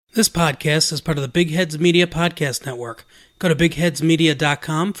This podcast is part of the Big Heads Media Podcast Network. Go to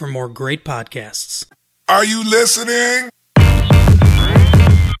bigheadsmedia.com for more great podcasts. Are you listening?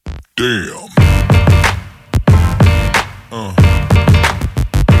 Damn.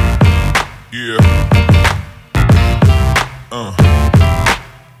 Yeah.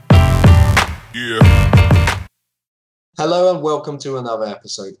 Yeah. Hello and welcome to another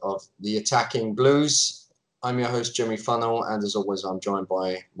episode of The Attacking Blues. I'm your host, Jimmy Funnell, and as always, I'm joined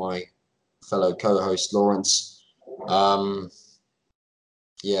by my fellow co-host, Lawrence.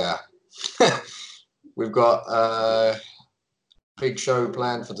 We've got a big show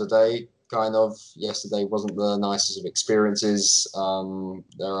planned for today. Kind of. Yesterday wasn't the nicest of experiences.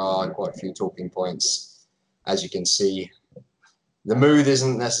 There are quite a few talking points. As you can see, the mood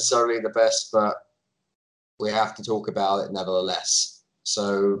isn't necessarily the best, but we have to talk about it nevertheless.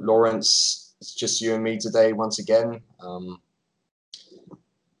 So, Lawrence, it's just you and me today once again.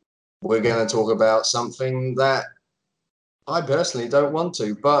 We're going to talk about something that I personally don't want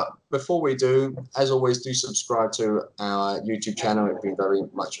to. But before we do, as always, do subscribe to our YouTube channel. It'd be very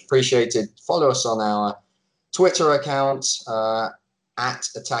much appreciated. Follow us on our Twitter account, at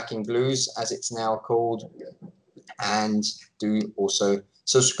Attacking Blues, as it's now called. And do also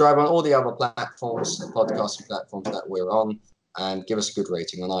subscribe on all the other platforms, podcasting platforms that we're on, and give us a good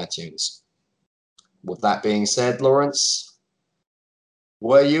rating on iTunes. With that being said, Lawrence,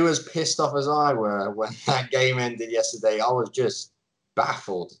 were you as pissed off as I were when that game ended yesterday? I was just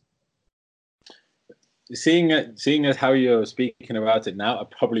baffled. Seeing as how you're speaking about it now, I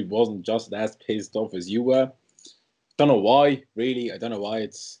probably wasn't just as pissed off as you were. Don't know why, really. I don't know why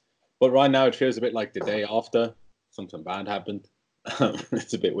but right now it feels a bit like the day after something bad happened.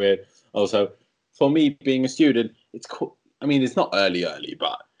 It's a bit weird. Also, for me being a student, it's cool. I mean, it's not early,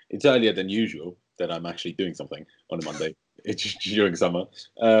 but it's earlier than usual that I'm actually doing something on a Monday. It's during summer.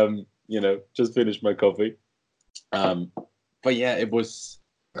 Just finished my coffee. But yeah, it was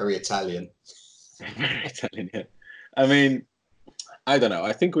very Italian. Very Italian, yeah. I mean, I don't know.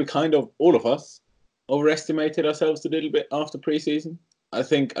 I think we kind of, all of us, overestimated ourselves a little bit after preseason. I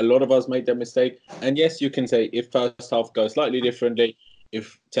think a lot of us made that mistake. And yes, you can say if first half goes slightly differently,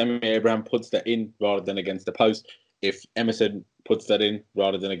 if Tammy Abraham puts that in rather than against the post, if Emerson puts that in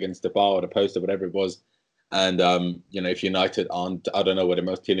rather than against the bar or the post or whatever it was, and if United aren't, I don't know, what the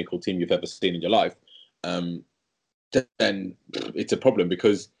most clinical team you've ever seen in your life, then it's a problem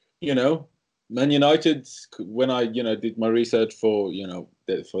because Man United, when I did my research for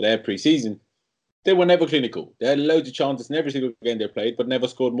for their preseason, they were never clinical. They had loads of chances in every single game they played, but never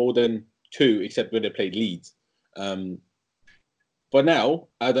scored more than 2, except when they played Leeds. But now,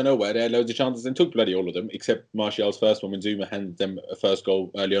 I don't know where, they had loads of chances and took bloody all of them, except Martial's first one when Zuma handed them a first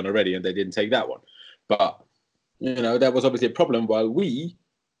goal early on already, and they didn't take that one. But, that was obviously a problem, while we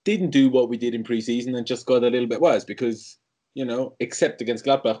didn't do what we did in pre-season and just got a little bit worse because, except against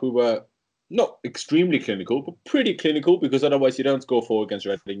Gladbach, we were not extremely clinical, but pretty clinical, because otherwise you don't score 4 against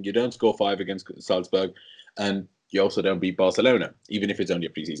Reading, you don't score 5 against Salzburg, and you also don't beat Barcelona, even if it's only a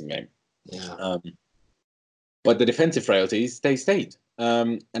pre-season game. Yeah. But the defensive frailties, they stayed.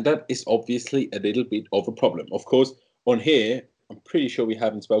 And that is obviously a little bit of a problem. Of course, on here, I'm pretty sure we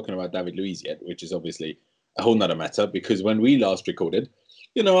haven't spoken about David Luiz yet, which is obviously a whole nother matter, because when we last recorded,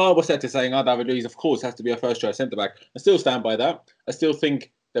 I was set to saying, David Luiz, of course, has to be a first-choice centre-back. I still stand by that. I still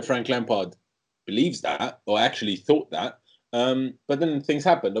think that Frank Lampard believes that, or actually thought that. But then things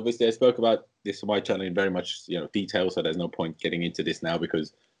happened. Obviously, I spoke about this on my channel in very much detail, so there's no point getting into this now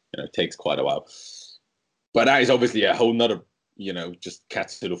because it takes quite a while. But that is obviously a whole nother, just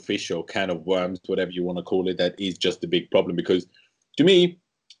kettle of fish or can of worms, whatever you want to call it. That is just a big problem because, to me,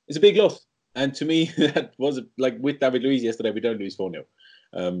 it's a big loss. And to me, that was like with David Luiz yesterday, we don't lose 4-0.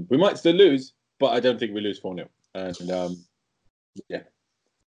 We might still lose, but I don't think we lose 4-0. And yeah.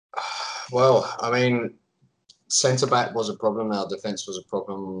 Well, I mean, centre-back was a problem. Our defence was a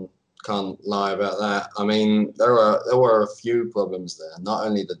problem. Can't lie about that. I mean, there were a few problems there. Not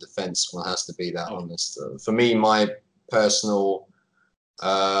only the defence, one has to be that honest. For me, my personal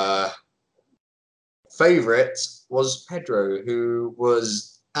favourite was Pedro, who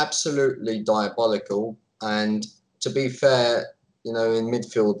was absolutely diabolical. And to be fair, in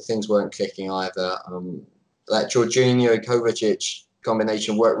midfield, things weren't clicking either. That Jorginho-Kovacic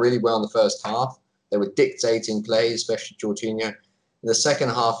combination worked really well in the first half. They were dictating play, especially Jorginho. In the second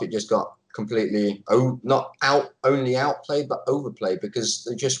half, it just got completely not only outplayed, but overplayed because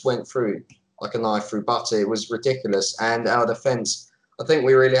they just went through like a knife through butter. It was ridiculous. And our defence, I think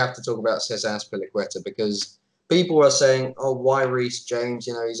we really have to talk about Cesar Azpilicueta because people are saying, oh, why Reece James?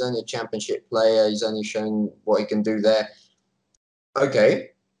 He's only a championship player. He's only shown what he can do there.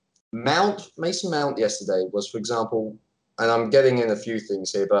 Okay, Mason Mount yesterday was, for example, and I'm getting in a few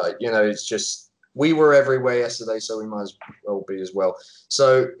things here, but it's just we were everywhere yesterday, so we might as well be as well.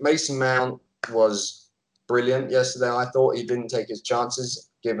 So Mason Mount was brilliant yesterday. I thought he didn't take his chances,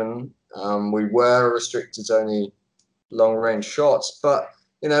 given we were restricted to only long-range shots, but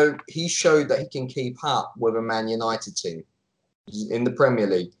he showed that he can keep up with a Man United team in the Premier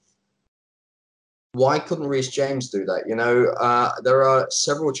League. Why couldn't Reece James do that? There are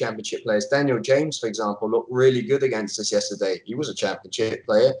several championship players. Daniel James, for example, looked really good against us yesterday. He was a championship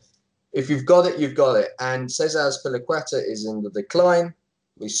player. If you've got it, you've got it. And Cesar Azpilicueta is in the decline.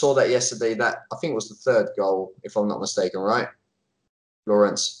 We saw that yesterday. That I think was the third goal, if I'm not mistaken, right,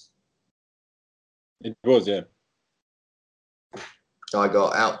 Lawrence? It was, yeah. I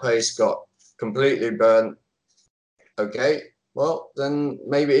got outpaced, got completely burnt. Okay, well, then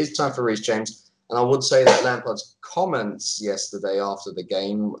maybe it is time for Reece James. And I would say that Lampard's comments yesterday after the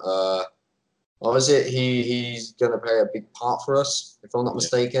game, what was it? He's going to play a big part for us, if I'm not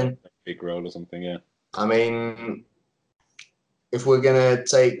mistaken. A big role or something, yeah. I mean, if we're going to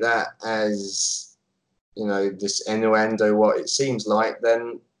take that as, this innuendo, what it seems like,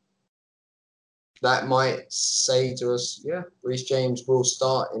 then that might say to us, yeah, Reece James will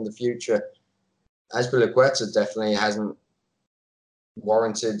start in the future. Azpilicueta definitely hasn't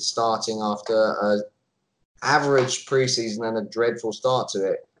warranted starting after an average preseason and a dreadful start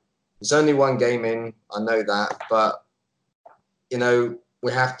to it. It's only one game in, I know that, but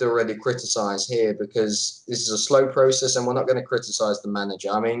we have to already criticize here because this is a slow process and we're not going to criticize the manager.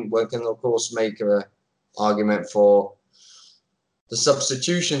 I mean, we can of course make an argument for the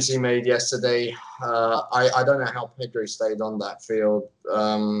substitutions he made yesterday. I don't know how Pedro stayed on that field.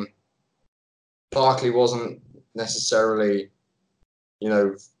 Barkley wasn't necessarily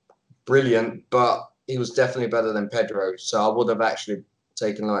brilliant, but he was definitely better than Pedro. So I would have actually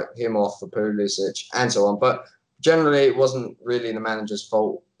taken him off for Pulisic and so on. But generally, it wasn't really the manager's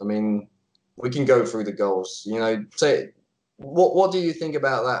fault. I mean, we can go through the goals. What do you think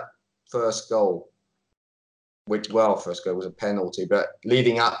about that first goal? First goal was a penalty, but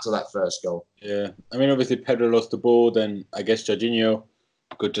leading up to that first goal. Yeah, I mean, obviously Pedro lost the ball, then I guess Jorginho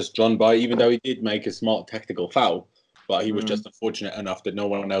could just run by, even though he did make a smart tactical foul. But he was just unfortunate enough that no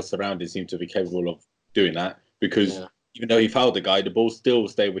one else around him seemed to be capable of doing that. Because even though he fouled the guy, the ball still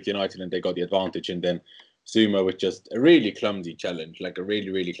stayed with United and they got the advantage. And then Zuma with just a really clumsy challenge, like a really,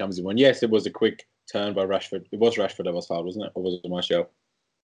 really clumsy one. Yes, it was a quick turn by Rashford. It was Rashford that was fouled, wasn't it? Or was it Martial?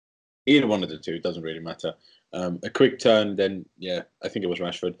 Either one of the two, it doesn't really matter. A quick turn, then, I think it was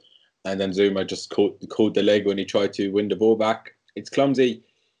Rashford. And then Zuma just caught the leg when he tried to win the ball back. It's clumsy.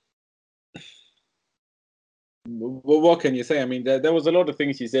 Well, what can you say? I mean, there was a lot of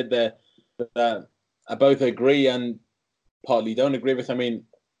things you said there that I both agree and partly don't agree with. I mean,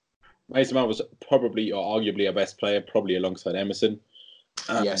 Mason Mount was probably or arguably our best player, probably alongside Emerson.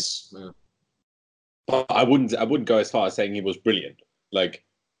 Yes. But I wouldn't go as far as saying he was brilliant.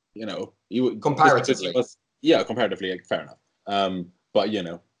 Comparatively. Comparatively, fair enough. But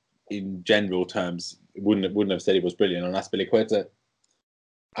in general terms, wouldn't have said he was brilliant. On Azpilicueta,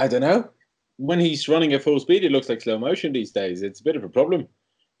 I don't know. When he's running at full speed, it looks like slow motion these days. It's a bit of a problem.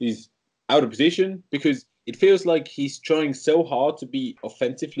 He's out of position because it feels like he's trying so hard to be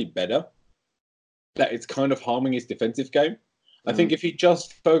offensively better that it's kind of harming his defensive game. I think if he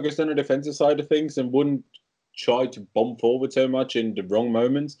just focused on the defensive side of things and wouldn't try to bomb forward so much in the wrong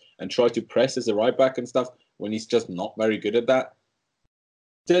moments and try to press as a right back and stuff when he's just not very good at that,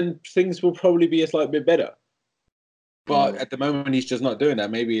 then things will probably be a slight bit better. But at the moment, he's just not doing that.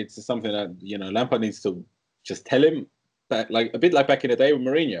 Maybe it's something that, Lampard needs to just tell him that, a bit like back in the day with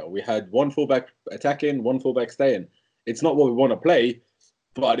Mourinho. We had one fullback attacking, one fullback staying. It's not what we want to play,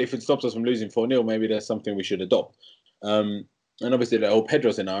 but if it stops us from losing 4-0, maybe that's something we should adopt. And obviously, the whole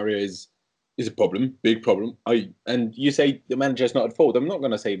Pedro scenario is a problem, big problem. And you say the manager's not at fault. I'm not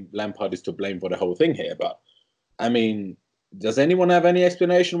going to say Lampard is to blame for the whole thing here, but I mean, does anyone have any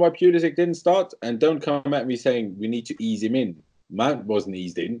explanation why Pulisic didn't start? And don't come at me saying we need to ease him in. Mount wasn't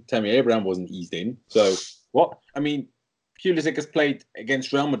eased in. Tammy Abraham wasn't eased in. So what? I mean, Pulisic has played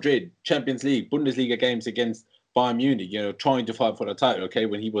against Real Madrid, Champions League, Bundesliga games against Bayern Munich, trying to fight for the title. Okay,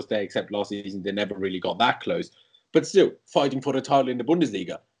 when he was there, except last season, they never really got that close. But still, fighting for the title in the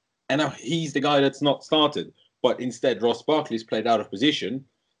Bundesliga. And now he's the guy that's not started. But instead, Ross Barkley's played out of position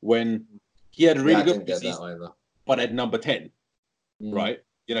when he had a really good preseason, but at number 10, right?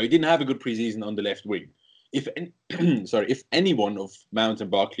 He didn't have a good preseason on the left wing. If anyone of Mount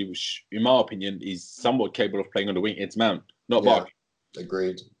and Barkley, which in my opinion is somewhat capable of playing on the wing, it's Mount, not Barkley.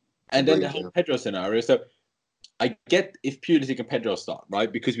 Agreed. And then the whole Pedro scenario. So I get if Pulisic and Pedro start,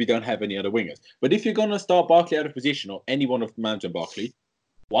 right? Because we don't have any other wingers. But if you're going to start Barkley out of position or any one of Mount and Barkley,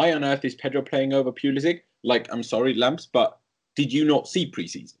 why on earth is Pedro playing over Pulisic? Like, I'm sorry, Lamps, but did you not see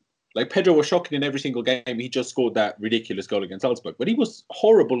preseason? Like, Pedro was shocking in every single game. He just scored that ridiculous goal against Salzburg. But he was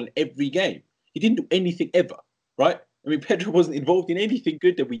horrible in every game. He didn't do anything ever, right? I mean, Pedro wasn't involved in anything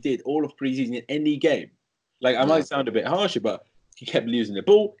good that we did all of preseason in any game. Like, I might sound a bit harsher, but he kept losing the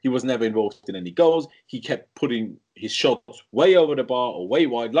ball. He was never involved in any goals. He kept putting his shots way over the bar or way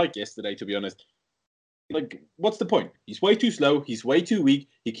wide, like yesterday, to be honest. Like, what's the point? He's way too slow. He's way too weak.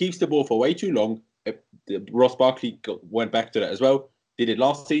 He keeps the ball for way too long. Ross Barkley went back to that as well. Did it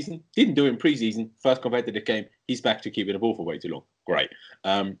last season. Didn't do it in preseason. First competitive game. He's back to keeping the ball for way too long. Great.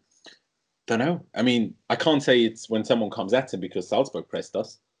 Don't know. I mean, I can't say it's when someone comes at him because Salzburg pressed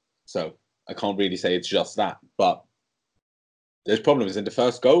us. So I can't really say it's just that. But there's problems in the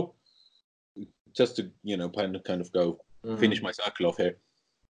first goal. Just to, kind of go finish my circle off here.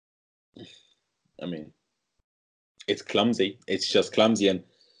 I mean, it's clumsy. It's just clumsy. And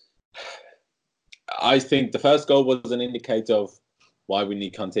I think the first goal was an indicator of why we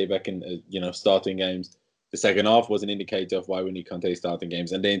need Kante back in, starting games. The second half was an indicator of why we need Kante starting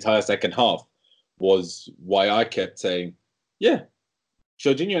games. And the entire second half was why I kept saying, yeah,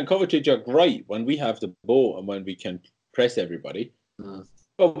 Jorginho and Kovacic are great when we have the ball and when we can press everybody.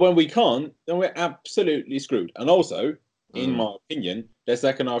 But when we can't, then we're absolutely screwed. And also, in my opinion, the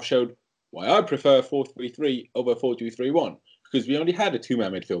second half showed why I prefer 4-3-3 over 4-2-3-1. Because we only had a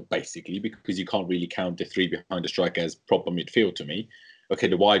two-man midfield, basically, because you can't really count the three behind the striker as proper midfield to me. Okay,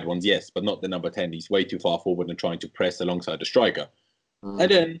 the wide ones, yes, but not the number 10. He's way too far forward and trying to press alongside the striker.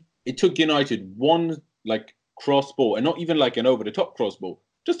 And then it took United one, cross ball, and not even like an over-the-top cross ball,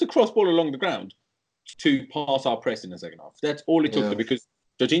 just a cross ball along the ground to pass our press in the second half. That's all it took, because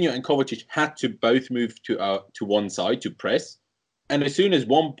Jorginho and Kovacic had to both move to one side to press. And as soon as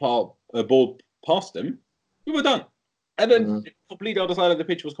one ball passed them, we were done. And then the complete other side of the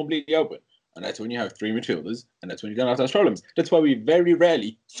pitch was completely open. And that's when you have three midfielders, and that's when you don't have those problems. That's why we very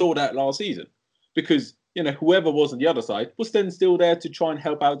rarely saw that last season. Because, whoever was on the other side was then still there to try and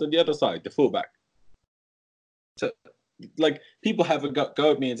help out on the other side, the fullback. So, people have a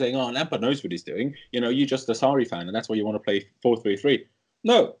go at me and saying, oh, Lampard knows what he's doing. You're just a Sarri fan, and that's why you want to play 4-3-3.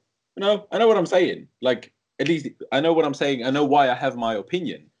 No, I know what I'm saying. At least I know what I'm saying. I know why I have my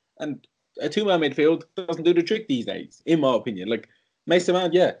opinion. And a two-man midfield doesn't do the trick these days, in my opinion. Mason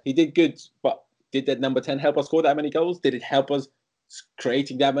Mount, yeah, he did good, but did that number 10 help us score that many goals? Did it help us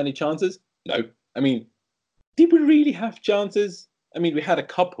creating that many chances? No. I mean, did we really have chances? I mean, we had a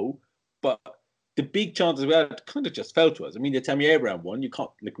couple, but the big chances we had kind of just fell to us. I mean, the Tammy Abraham one, you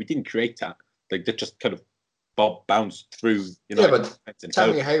can't, we didn't create that. That just kind of bounced through. Yeah, but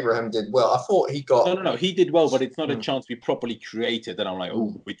Tammy Abraham did well. I thought he got... No, he did well, but it's not a chance we properly created. And I'm like,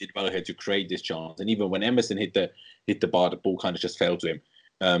 we did well here to create this chance. And even when Emerson hit the bar, the ball kind of just fell to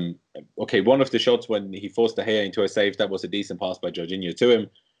him. Okay, one of the shots when he forced De Gea into a save, that was a decent pass by Jorginho to him.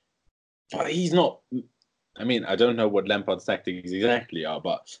 But he's not... I mean, I don't know what Lampard's tactics exactly are,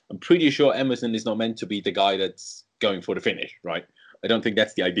 but I'm pretty sure Emerson is not meant to be the guy that's going for the finish, right? I don't think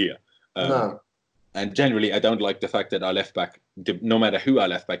that's the idea. No. And generally, I don't like the fact that our left back, no matter who our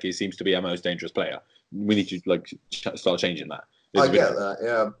left back is, seems to be our most dangerous player. We need to start changing that. I get that,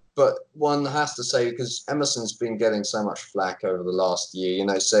 yeah. But one has to say, because Emerson's been getting so much flack over the last year,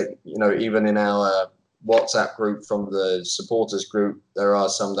 even in our WhatsApp group from the supporters group, there are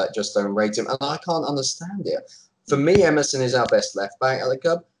some that just don't rate him. And I can't understand it. For me, Emerson is our best left back at the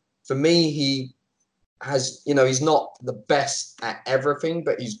club. For me, he has, he's not the best at everything,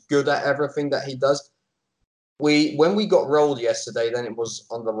 but he's good at everything that he does. When we got rolled yesterday, then it was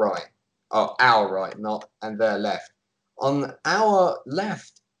on the right, our right, not and their left. On our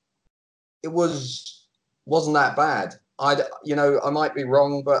left, it wasn't that bad. I might be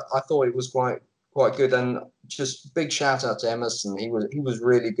wrong, but I thought it was quite good. And just big shout out to Emerson. He was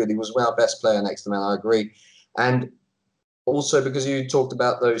really good. He was our best player next to man. I agree. And also because you talked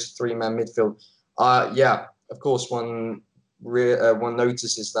about those three-man midfield. Yeah, of course, one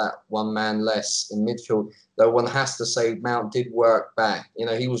notices that one man less in midfield. Though one has to say Mount did work back.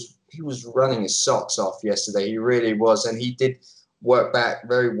 He was running his socks off yesterday. He really was, and he did work back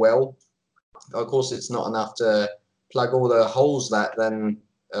very well. Of course, it's not enough to plug all the holes that then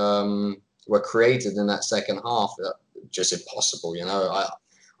were created in that second half. Just impossible,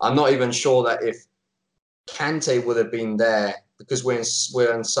 I'm not even sure that if Kante would have been there, because we're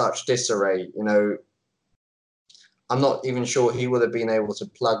in such disarray, I'm not even sure he would have been able to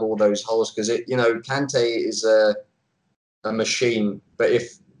plug all those holes, because Kante is a machine. But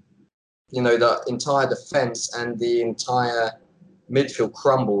if the entire defence and the entire midfield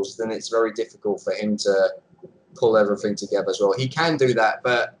crumbles, then it's very difficult for him to pull everything together as well. He can do that,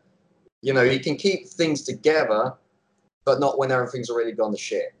 but he can keep things together, but not when everything's already gone to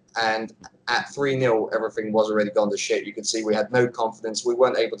shit. And at 3-0, everything was already gone to shit. You could see we had no confidence. We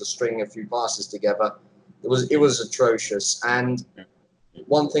weren't able to string a few passes together. It was atrocious. And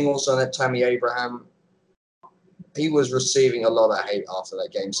one thing also that Tammy Abraham, he was receiving a lot of hate after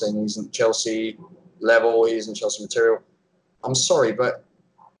that game, saying he's in Chelsea level, he's in Chelsea material. I'm sorry, but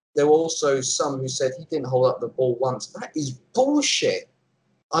there were also some who said he didn't hold up the ball once. That is bullshit.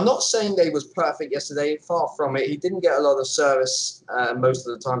 I'm not saying that he was perfect yesterday. Far from it. He didn't get a lot of service most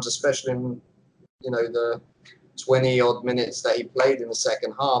of the times, especially in the 20-odd minutes that he played in the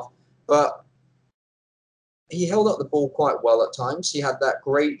second half. But he held up the ball quite well at times. He had that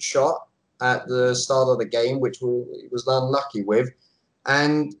great shot at the start of the game, which he was unlucky with.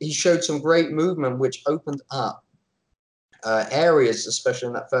 And he showed some great movement, which opened up areas, especially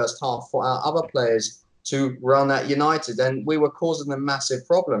in that first half, for our other players to run at United, and we were causing them massive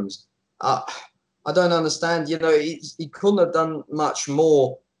problems. I don't understand. He couldn't have done much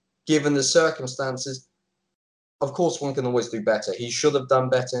more given the circumstances. Of course, one can always do better. He should have done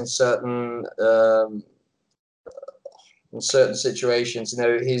better in certain situations.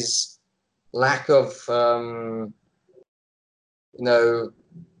 His lack of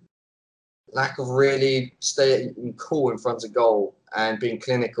really staying cool in front of goal and being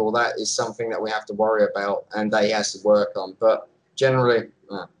clinical, that is something that we have to worry about and that he has to work on. But generally,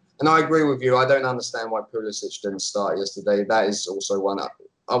 and I agree with you, I don't understand why Pulisic didn't start yesterday. That is also one.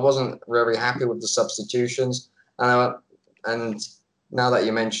 I wasn't very happy with the substitutions. And now that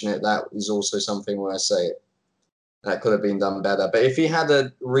you mention it, that is also something where I say it. That could have been done better. But if he had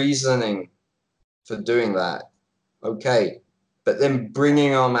a reasoning for doing that, okay. But then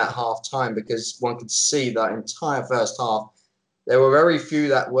bringing on at half time, because one could see that entire first half, there were very few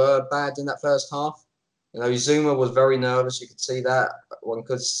that were bad in that first half. Zuma was very nervous. You could see that. One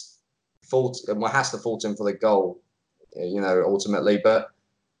could has to fault him for the goal, ultimately. But,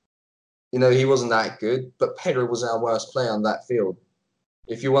 he wasn't that good. But Pedro was our worst player on that field.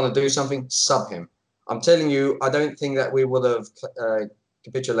 If you want to do something, sub him. I'm telling you, I don't think that we would have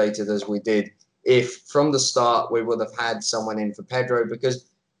capitulated as we did if from the start we would have had someone in for Pedro, because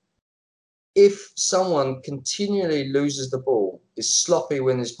if someone continually loses the ball, is sloppy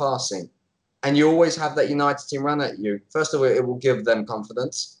when he's passing, and you always have that United team run at you, first of all, it will give them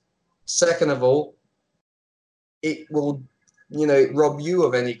confidence. Second of all, it will, rob you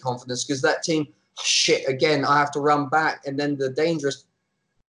of any confidence, because that team, shit, again, I have to run back, and then the dangerous.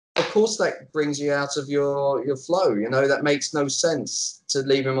 Of course, that brings you out of your flow. That makes no sense to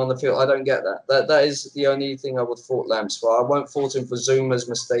leave him on the field. I don't get that. That is the only thing I would fault Lamps for. I won't fault him for Zuma's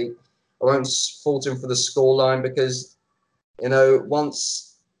mistake. I won't fault him for the scoreline, because,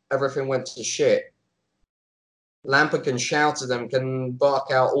 once everything went to shit, Lampard can shout at them, can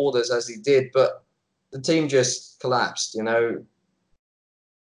bark out orders as he did, but the team just collapsed.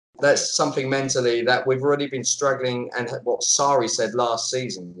 That's something mentally that we've already been struggling, and what Sarri said last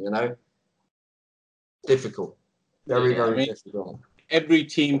season, difficult. Very difficult. Every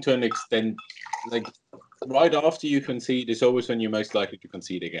team to an extent, like right after you concede is always when you're most likely to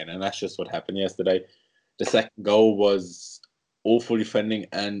concede again. And that's just what happened yesterday. The second goal was awful defending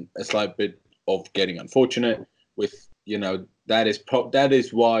and a slight bit of getting unfortunate with, that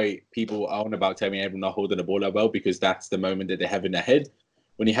is why people are on about Tammy Abraham not holding the ball up well, because that's the moment that they have in their head.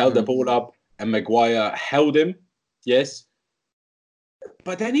 When he held the ball up and Maguire held him, yes.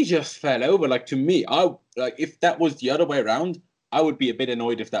 But then he just fell over. Like, to me, if that was the other way around, I would be a bit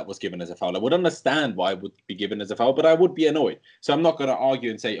annoyed if that was given as a foul. I would understand why it would be given as a foul, but I would be annoyed. So I'm not going to argue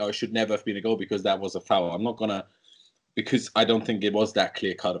and say, it should never have been a goal because that was a foul. I'm not going to, because I don't think it was that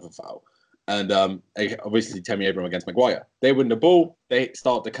clear cut of a foul. And obviously, Tammy Abraham against Maguire. They win the ball. They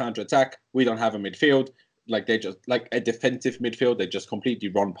start the counter-attack. We don't have a midfield. Like, they just, like a defensive midfield, they just completely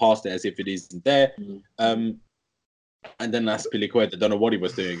run past it as if it isn't there. And then Azpilicueta, I don't know what he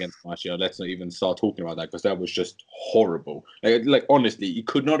was doing against Martial. Let's not even start talking about that, because that was just horrible. Like honestly, it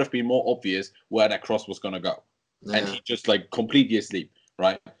could not have been more obvious where that cross was going to go. Yeah. And he just completely asleep,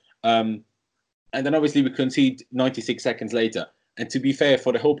 right? And then obviously we concede 96 seconds later. And to be fair,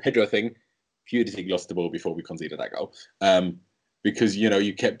 for the whole Pedro thing, Pulisic lost the ball before we conceded that goal. Because,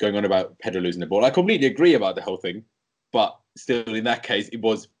 you kept going on about Pedro losing the ball. I completely agree about the whole thing. But still, in that case, it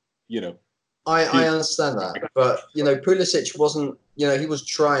was, I understand that. But, Pulisic wasn't, he was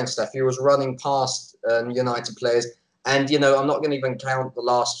trying stuff. He was running past United players. And, I'm not going to even count the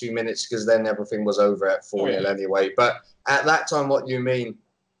last few minutes, because then everything was over at 4-0 anyway. But at that time, what you mean,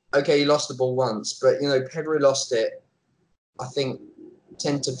 okay, he lost the ball once, but Pedro lost it, I think,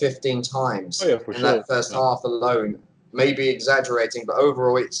 10 to 15 times Oh yeah, for in sure. that first Yeah. half alone. Maybe exaggerating, but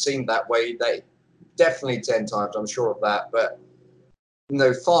overall it seemed that way. They definitely 10 times, I'm sure of that, but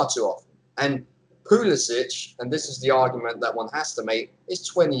far too often. And Pulisic, and this is the argument that one has to make, is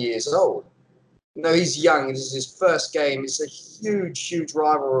 20 years old. He's young. This is his first game. It's a huge, huge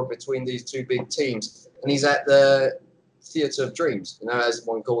rivalry between these two big teams, and he's at the theatre of dreams, as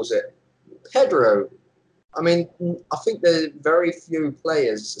one calls it. Pedro, I mean, I think there are very few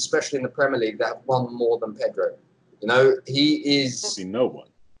players, especially in the Premier League, that have won more than Pedro. He is Probably no one.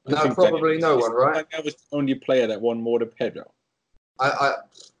 probably no one, right? I was the only player that won more than Pedro. I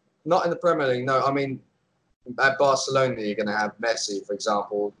not in the Premier League. No, I mean, at Barcelona, you're going to have Messi, for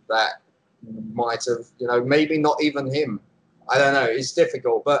example, that might have, maybe not even him. I don't know. It's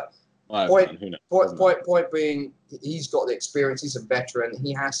difficult, but point being, he's got the experience. He's a veteran.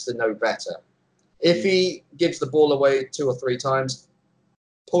 He has to know better. If he gives the ball away 2 or 3 times,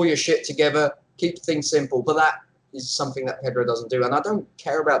 pull your shit together, keep things simple. But that is something that Pedro doesn't do. And I don't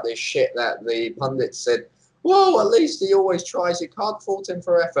care about this shit that the pundits said, well, at least he always tries. You can't fault him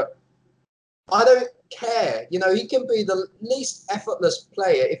for effort. I don't care. He can be the least effortless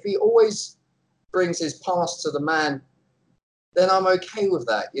player. If he always brings his pass to the man, then I'm okay with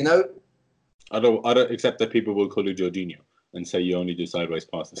that, I don't accept that people will call you Jorginho and say you only do sideways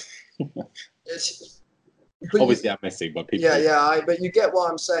passes. Obviously, I'm messing, but people. But you get what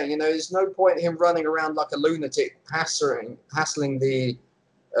I'm saying. There's no point in him running around like a lunatic, hassling the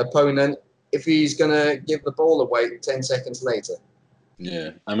opponent if he's going to give the ball away 10 seconds later.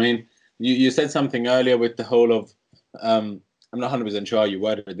 Yeah, I mean, you said something earlier with the whole of, I'm not 100% sure how you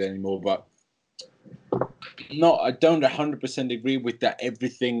worded it anymore, but no, I don't 100% agree with that.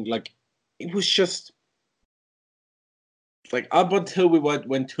 Everything, like, it was just, like, up until we went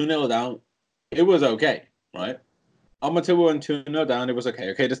 2-0 down, it was okay, right? Up until we went 2-0 down, it was okay.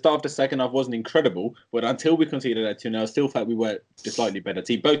 Okay, the start of the second half wasn't incredible, but until we conceded at 2-0, I still felt we were the slightly better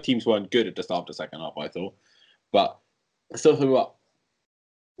team. Both teams weren't good at the start of the second half, I thought. But I still thought we were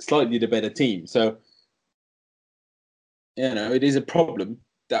slightly the better team. So, it is a problem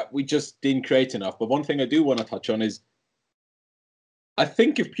that we just didn't create enough. But one thing I do want to touch on is, I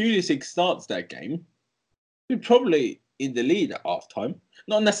think if Pulisic starts that game, we're probably in the lead at halftime.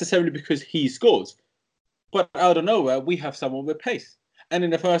 Not necessarily because he scores, but out of nowhere, we have someone with pace. And in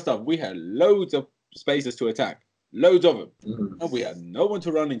the first half, we had loads of spaces to attack. Loads of them. Mm-hmm. And we had no one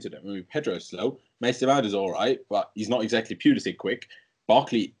to run into them. I mean, Pedro's slow. Mason Mount is all right, but he's not exactly Pulisic quick.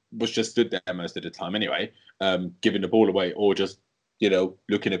 Barkley was just stood there most of the time anyway, giving the ball away or just,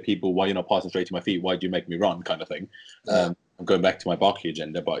 looking at people, why you're not passing straight to my feet? Why do you make me run? Kind of thing. I'm going back to my Barkley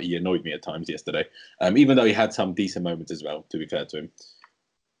agenda, but he annoyed me at times yesterday, even though he had some decent moments as well, to be fair to him.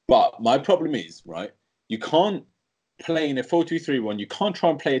 But my problem is, right, you can't play in a 4-2-3-1. You can't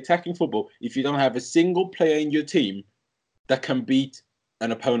try and play attacking football if you don't have a single player in your team that can beat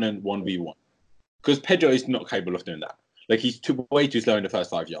an opponent 1v1. Because Pedro is not capable of doing that. Like, he's way too slow in the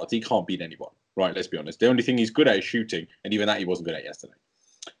first 5 yards. He can't beat anyone. Right, let's be honest. The only thing he's good at is shooting, and even that he wasn't good at yesterday.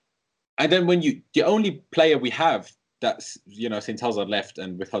 And then when the only player we have that's, since Hazard left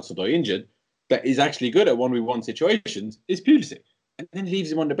and with Hudson-Odoi injured, that is actually good at 1v1 situations is Pulisic. And then he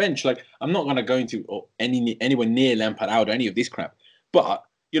leaves him on the bench. Like, I'm not gonna go into anywhere near Lampard out or any of this crap. But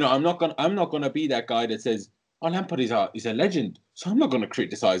I'm not gonna be that guy that says, "Oh, Lampard is a legend, so I'm not gonna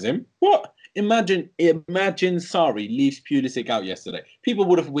criticize him." What? Imagine Sarri leaves Pulisic out yesterday. People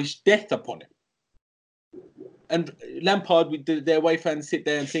would have wished death upon him. And Lampard, their away fans sit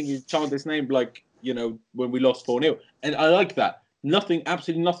there and chant his name like, when we lost 4-0. And I like that.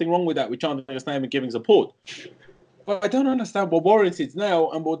 Absolutely nothing wrong with that. We chanting his name and giving support. But I don't understand what warrants it now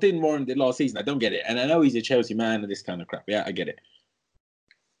and what didn't warrant it last season. I don't get it. And I know he's a Chelsea man and this kind of crap. Yeah, I get it.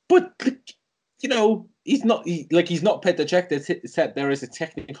 But, he's not Petr Cech that sat there as a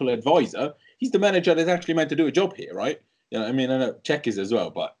technical advisor. He's the manager that's actually meant to do a job here, right? I know Cech is as well,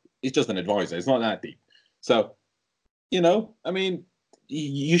 but he's just an advisor. It's not that deep. So,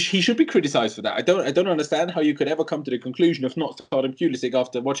 he should be criticised for that. I don't understand how you could ever come to the conclusion of not starting Pulisic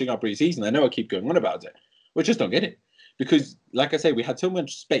after watching our pre-season. I know I keep going on about it. We just don't get it. Because, like I say, we had so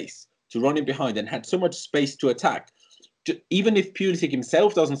much space to run in behind and had so much space to attack. Even if Pulisic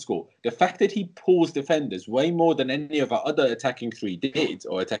himself doesn't score, the fact that he pulls defenders way more than any of our other attacking 3 did,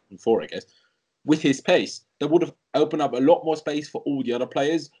 or attacking 4, I guess, with his pace, that would have opened up a lot more space for all the other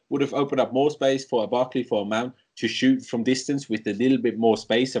players, would have opened up more space for a Barkley, for a Mount, to shoot from distance with a little bit more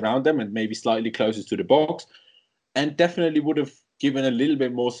space around them and maybe slightly closer to the box, and definitely would have given a little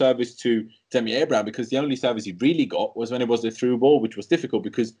bit more service to Demi Abraham, because the only service he really got was when it was the through ball, which was difficult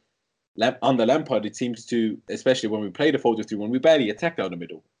because under Lampard, it seems to, especially when we play the 4-2-3-1, we barely attack down the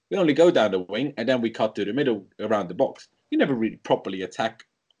middle. We only go down the wing and then we cut to the middle around the box. We never really properly attack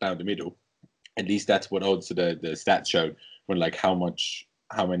down the middle. At least that's what also the stats showed, when like how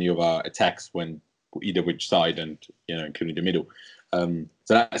many of our attacks went either which side, and including the middle. So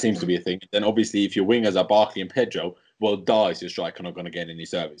that seems to be a thing. Then obviously, if your wingers are Barkley and Pedro, well, is your striker not going to get any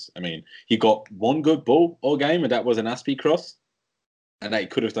service? I mean, he got one good ball all game, and that was an Aspie cross, and that he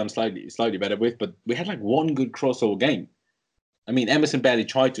could have done slightly better with. But we had like one good cross all game. I mean, Emerson barely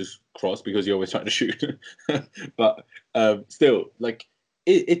tried to cross because he always tried to shoot, but still, like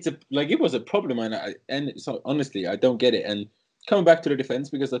it was a problem, and so honestly, I don't get it. And coming back to the defense,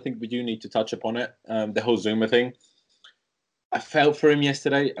 because I think we do need to touch upon it, the whole Zuma thing. I felt for him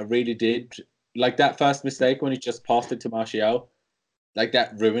yesterday. I really did. Like that first mistake when he just passed it to Martial, like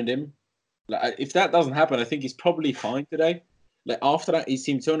that ruined him. Like if that doesn't happen, I think he's probably fine today. Like after that, he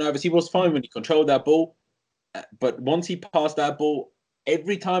seemed so nervous. He was fine when he controlled that ball, but once he passed that ball,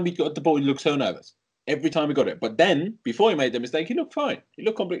 every time he got the ball, he looked so nervous. Every time he got it. But then, before he made the mistake, he looked fine. He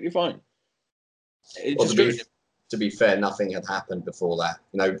looked completely fine. To be fair, nothing had happened before that.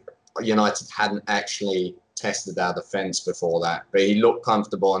 United hadn't actually tested our defence before that, but he looked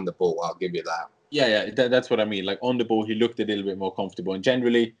comfortable on the ball. I'll give you that. Yeah, that's what I mean. Like on the ball, he looked a little bit more comfortable. And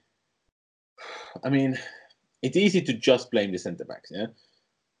generally, I mean, it's easy to just blame the centre backs, yeah.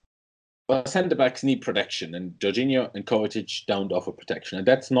 But centre backs need protection, and Jorginho and Kovacic don't offer protection, and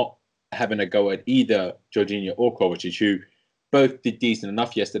that's not having a go at either Jorginho or Kovacic, who both did decent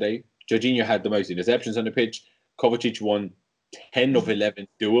enough yesterday. Jorginho had the most interceptions on the pitch. Kovacic won 10 of 11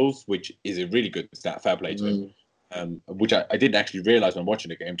 duels, which is a really good stat. Fair play to him. Which I didn't actually realise when watching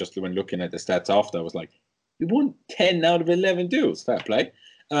the game. Just when looking at the stats after, I was like, he won 10 out of 11 duels. Fair play.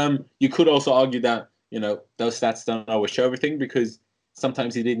 You could also argue that, those stats don't always show everything, because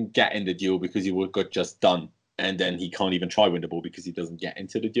sometimes he didn't get in the duel because he got just done. And then he can't even try win the ball because he doesn't get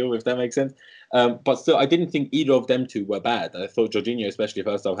into the duel, if that makes sense. But still, I didn't think either of them two were bad. I thought Jorginho, especially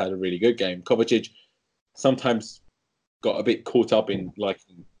first half, had a really good game. Kovacic sometimes got a bit caught up in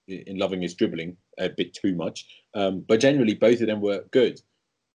loving his dribbling a bit too much. But generally, both of them were good.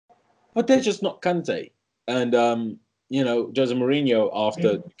 But they're just not Kante. And, Jose Mourinho,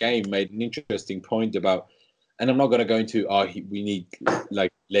 after the game, made an interesting point about, and I'm not going to go into, we need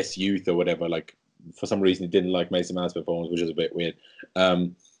like less youth or whatever. Like, for some reason, he didn't like Mason Mount's performance, which is a bit weird.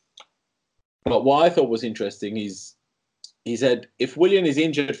 But what I thought was interesting is he said, if Willian is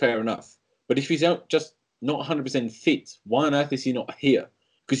injured, fair enough. But if he's just not 100% fit, why on earth is he not here?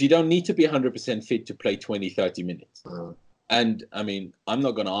 Because you don't need to be 100% fit to play 20, 30 minutes. And, I mean, I'm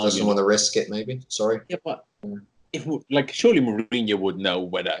not going to argue. Doesn't want to risk it, maybe? Sorry. Yeah, but surely Mourinho would know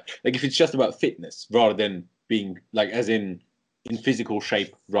whether, if it's just about fitness rather than being, as in physical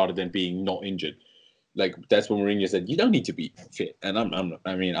shape rather than being not injured. That's when Mourinho said, you don't need to be fit. And I'm not,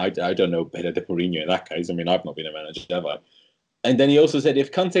 I don't know better than Mourinho in that case. I mean, I've not been a manager ever. And then he also said,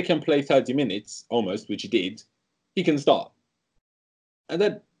 if Kante can play 30 minutes, almost, which he did, he can start. And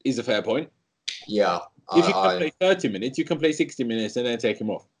that is a fair point. Yeah. If you can play 30 minutes, you can play 60 minutes and then take him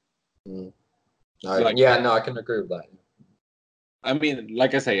off. I can agree with that. I mean,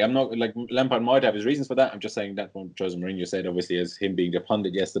 like I say, I'm not, Lampard might have his reasons for that. I'm just saying that what Jose Mourinho said, obviously, as him being the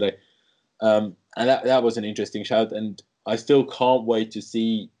pundit yesterday. And that was an interesting shout. And I still can't wait to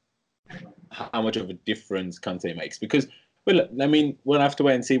see how much of a difference Kante makes. Because, we'll have to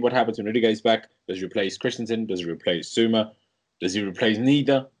wait and see what happens when Rudiger is back. Does he replace Christensen? Does he replace Zuma? Does he replace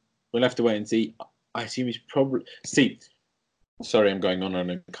neither? We'll have to wait and see. I assume he's probably... Sorry, I'm going on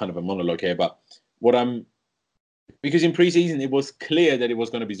a kind of a monologue here, but because in pre-season, it was clear that it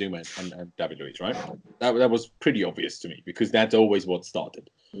was going to be Zuma and David Luiz, right? That was pretty obvious to me, because that's always what started.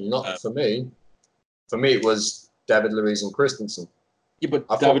 Not for me. For me, it was David Luiz and Christensen. Yeah, but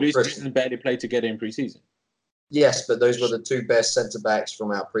David Luiz and Christensen barely played together in pre-season. Yes, but those were the two best centre-backs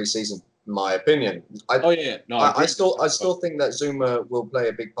from our pre-season, in my opinion. I still think that Zuma will play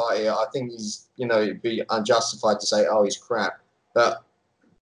a big part here. I think he's, it'd be unjustified to say, he's crap. But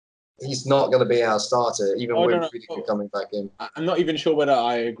he's not going to be our starter, even with Rudiger coming back in. I'm not even sure whether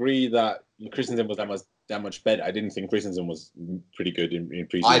I agree that Christensen was that much better. I didn't think Christensen was pretty good in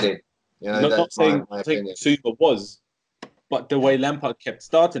pre-season. I did. Not saying Zuma was, but the way Lampard kept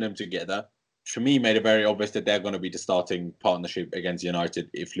starting them together, for me, made it very obvious that they're going to be the starting partnership against United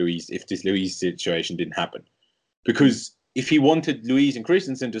if this Luiz situation didn't happen. Because if he wanted Luiz and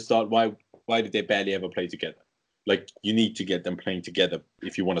Christensen to start, why did they barely ever play together? You need to get them playing together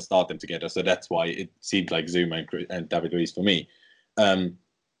if you want to start them together. So that's why it seemed like Zuma and David Luiz for me.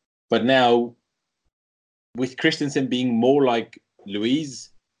 But now, with Christensen being more like Luis,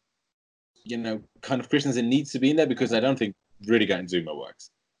 kind of Christensen needs to be in there because I don't think Rudiger and Zuma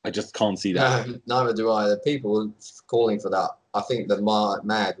works. I just can't see that. No, neither do I. The people calling for that, I think they're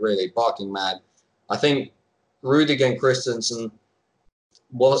mad, really, barking mad. I think Rudiger and Christensen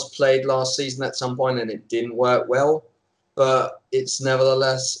was played last season at some point and it didn't work well, but it's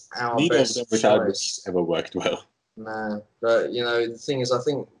nevertheless our Neither best of them without choice. ever worked well. No, but the thing is, I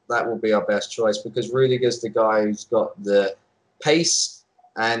think that will be our best choice because Rudiger's the guy who's got the pace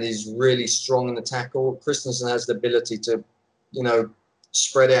and is really strong in the tackle. Christensen has the ability to,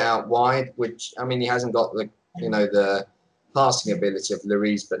 spread it out wide, which, he hasn't got the passing ability of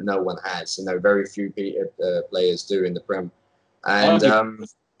Luis, but no one has. Very few players do in the Prem. And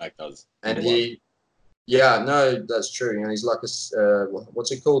that's true. He's like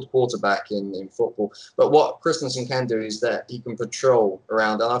what's it called, quarterback in football. But what Christensen can do is that he can patrol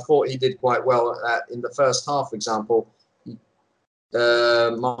around, and I thought he did quite well in the first half. For example,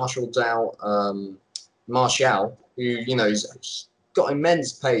 Martial, who he's got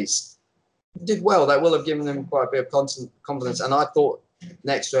immense pace, did well. That will have given him quite a bit of confidence. And I thought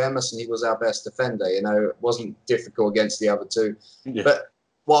next to Emerson, he was our best defender. It wasn't difficult against the other two. Yeah. But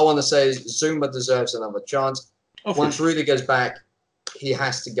what I want to say is Zuma deserves another chance. Once Rudy goes back, he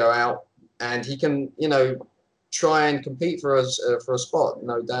has to go out and he can, try and compete for a spot,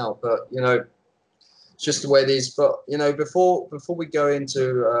 no doubt. But, it's just the way it is. But, before we go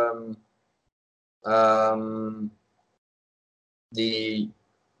into the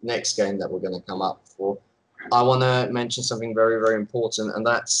next game that we're going to come up for, I want to mention something very, very important, and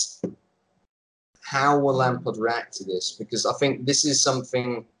that's how will Lampard react to this? Because I think this is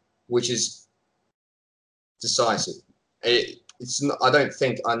something which is decisive. It's not, I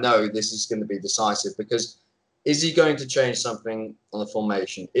know this is going to be decisive because is he going to change something on the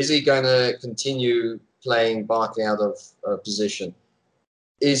formation? Is he going to continue playing Barkley out of position?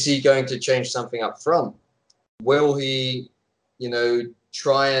 Is he going to change something up front? Will he,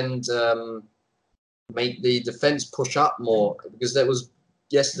 try and make the defense push up more? Because there was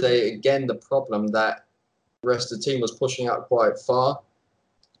yesterday, again, the problem that the rest of the team was pushing up quite far.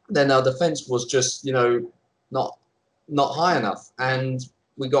 Then our defense was just, not high enough. And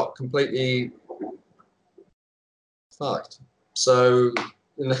we got completely fucked. So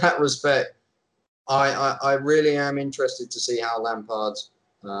in that respect, I really am interested to see how Lampard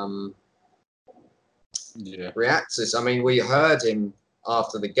reacts to this. We heard him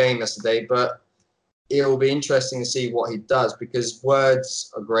after the game yesterday, but it will be interesting to see what he does because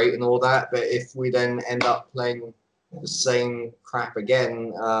words are great and all that, but if we then end up playing the same crap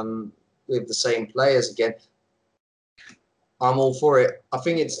again with the same players again, I'm all for it. I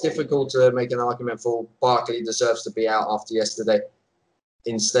think it's difficult to make an argument for Barkley deserves to be out after yesterday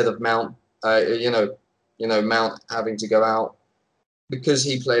instead of Mount. Mount having to go out because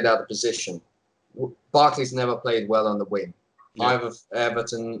he played out of position. Barkley's never played well on the wing. Neither for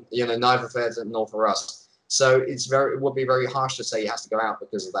Everton nor for us. So it would be very harsh to say he has to go out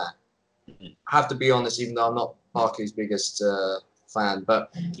because of that. Mm-hmm. I have to be honest, even though I'm not Barkley's biggest fan,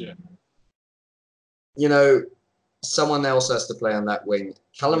 but someone else has to play on that wing.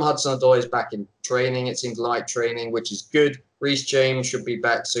 Callum Hudson-Odoi is back in training. It seems light training, which is good. Reece James should be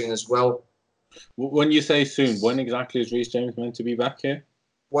back soon as well. When you say soon, when exactly is Reece James meant to be back here?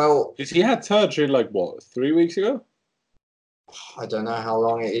 Well, because he had surgery 3 weeks ago? I don't know how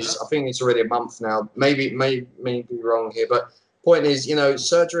long it is. I think it's already a month now. Maybe be wrong here, but point is,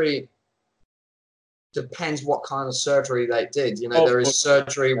 surgery depends what kind of surgery they did. There is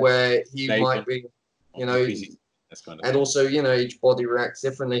surgery where he might be, and also, each body reacts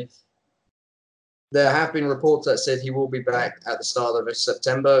differently. There have been reports that said he will be back at the start of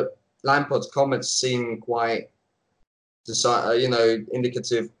September. Lampard's comments seem quite,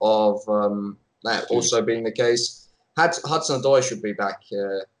 indicative of that also being the case. Hudson-Odoi should be back,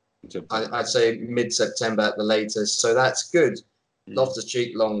 I'd say mid-September at the latest. So that's good.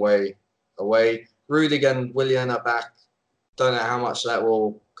 Loftus-Cheek, long way away. Rudiger and Willian are back. Don't know how much that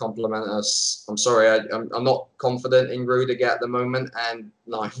will complement us. I'm sorry, I'm not confident in Rudiger at the moment, and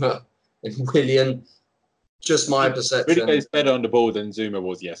neither in Willian. Just my perception. Rudiger is better on the ball than Zuma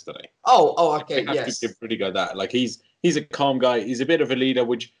was yesterday. Oh, okay, I have to give Rudiger that. He's a calm guy. He's a bit of a leader,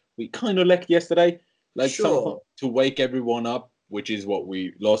 which we kind of lacked yesterday. To wake everyone up, which is what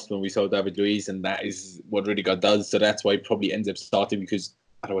we lost when we saw David Luiz, and that is what Rudiger does. So that's why he probably ends up starting because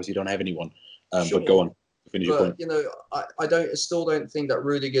otherwise you don't have anyone. But go on, finish your point. I still don't think that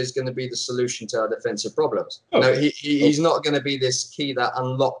Rudiger is going to be the solution to our defensive problems. He's not going to be this key that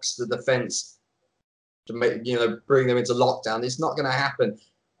unlocks the defense to make, bring them into lockdown. It's not going to happen.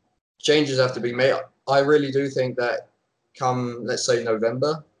 Changes have to be made. I really do think that come, let's say,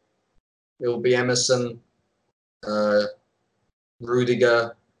 November, it will be Emerson,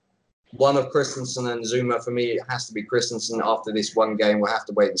 Rudiger, one of Christensen and Zuma. For me, it has to be Christensen after this one game. We'll have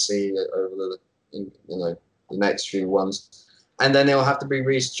to wait and see over the next few ones. And then it'll have to be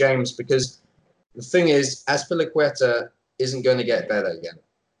Reece James, because the thing is, Azpilicueta isn't going to get better again.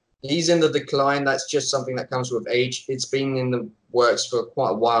 He's in the decline. That's just something that comes with age. It's been in the works for quite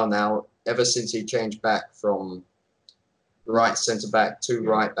a while now, ever since he changed back from right centre-back to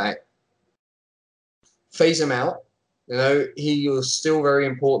right-back. Phase him out. He was still very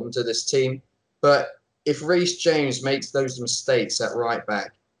important to this team. But if Reece James makes those mistakes at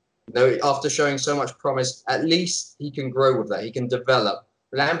right-back, after showing so much promise, at least he can grow with that. He can develop.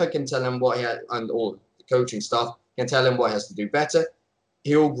 Lampard can tell him what he had, and all the coaching staff can tell him what he has to do better.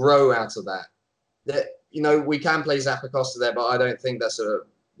 He'll grow out of that. We can play Zappacosta there, but I don't think that's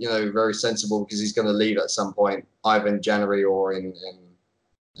very sensible, because he's going to leave at some point, either in January or in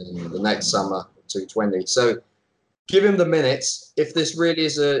the next summer, 2020. So give him the minutes. If this really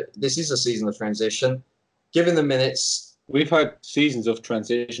is a season of transition, give him the minutes. We've had seasons of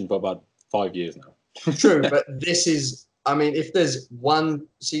transition for about 5 years now. True, but this is, if there's one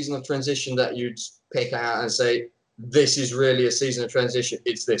season of transition that you'd pick out and say, this is really a season of transition,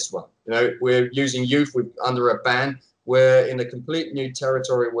 it's this one. We're using youth under a ban. We're in a complete new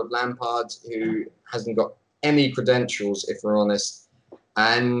territory with Lampard, who hasn't got any credentials, if we're honest.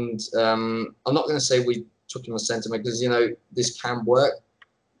 And I'm not going to say we took him a sentiment, because, this can work.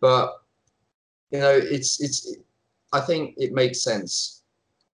 But, I think it makes sense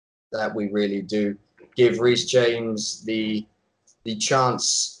that we really do give Reece James the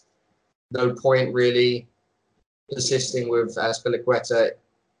chance. No point really persisting with Azpilicueta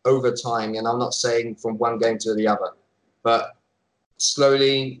over time. And I'm not saying from one game to the other, but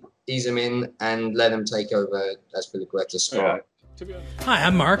slowly ease him in and let him take over Azpilicueta's spot. Hi,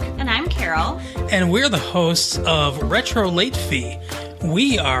 I'm Mark. And I'm Carol. And we're the hosts of Retro Late Fee.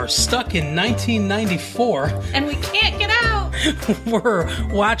 We are stuck in 1994. And we can't get out. We're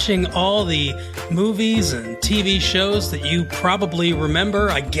watching all the movies and TV shows that you probably remember,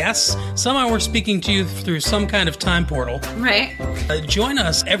 I guess. Somehow we're speaking to you through some kind of time portal. Right. Join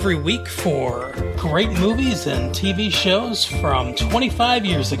us every week for great movies and TV shows from 25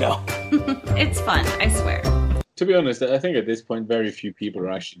 years ago. It's fun, I swear. To be honest, I think at this point, very few people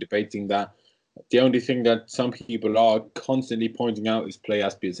are actually debating that. The only thing that some people are constantly pointing out is play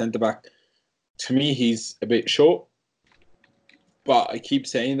Azpi at centre-back. To me, he's a bit short, but I keep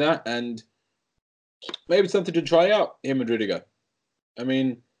saying that, and maybe it's something to try out, him and Rudiger.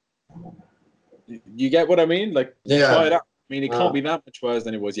 You get what I mean? Try it out. It can't be that much worse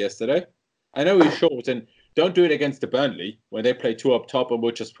than it was yesterday. I know he's short, and don't do it against the Burnley when they play two up top and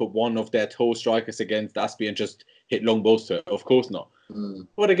we'll just put one of their tall strikers against Azpi and just hit long balls to it. Of course not.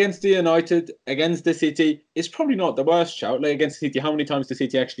 But against the United, against the City, it's probably not the worst shout. Like against the City, how many times does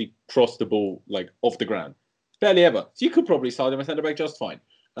City actually cross the ball off the ground? Barely ever. So you could probably side them at centre back just fine.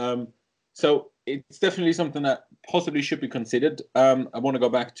 So it's definitely something that possibly should be considered. I want to go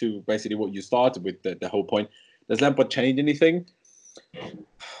back to basically what you started with, the whole point. Does Lampard change anything?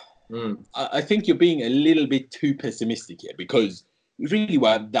 I think you're being a little bit too pessimistic here, because we really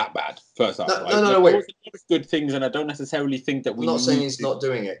weren't that bad first half. No, wait. There was a lot of good things, and I don't necessarily think that I'm not saying he's not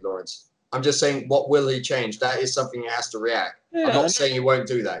doing it, Lawrence. I'm just saying, what will he change? That is something he has to react. Yeah, I'm not saying he won't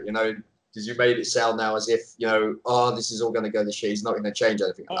do that, because you made it sound now as if, this is all going to go this year. He's not going to change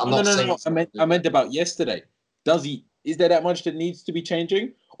anything. I meant about yesterday. Is there that much that needs to be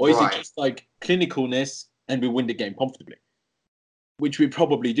changing? Or is it just clinicalness and we win the game comfortably? Which we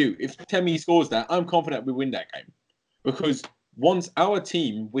probably do. If Temi scores that, I'm confident we win that game. Because once our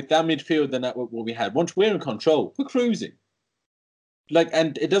team, with that midfield and that what we had, once we're in control, we're cruising.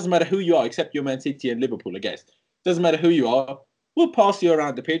 And it doesn't matter who you are, except your Man City and Liverpool, I guess. It doesn't matter who you are. We'll pass you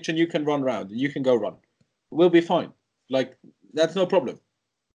around the pitch and you can run around and you can go run. We'll be fine. That's no problem.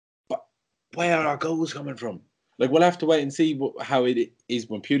 But where are our goals coming from? We'll have to wait and see how it is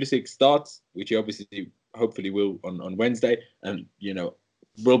when Pulisic starts, which he obviously hopefully will on Wednesday, and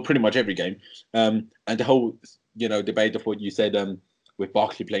will pretty much every game. And the whole debate of what you said with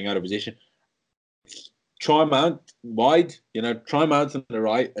Barkley playing out of position. Try Mount wide, try Mount on the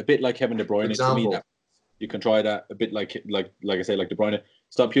right, a bit like Kevin De Bruyne. To me, that you can try that a bit like I say, like De Bruyne.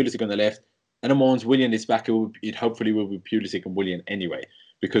 Start Pulisic on the left, and then once Willian is back, it hopefully will be Pulisic and Willian anyway.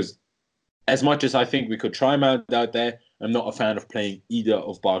 Because as much as I think we could try Mount out there, I'm not a fan of playing either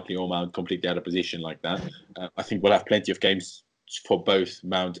of Barkley or Mount completely out of position like that. I think we'll have plenty of games for both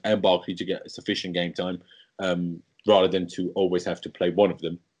Mount and Barkley to get sufficient game time, rather than to always have to play one of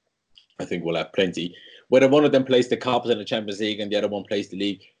them. I think we'll have plenty. Whether one of them plays the Cup and the Champions League and the other one plays the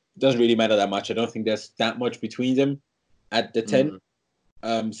league, it doesn't really matter that much. I don't think there's that much between them at the 10.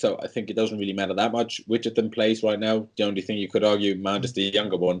 So I think it doesn't really matter that much which of them plays right now. The only thing you could argue, Mount is the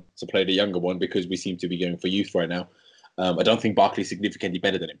younger one, so play the younger one because we seem to be going for youth right now. I don't think Barkley's significantly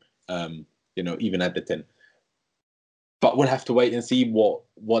better than him, even at the 10. But we'll have to wait and see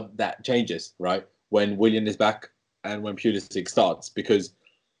what that changes, right? When Willian is back and when Pulisic starts. Because,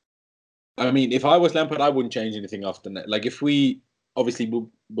 I mean, if I was Lampard, I wouldn't change anything after that. Like, if we, obviously,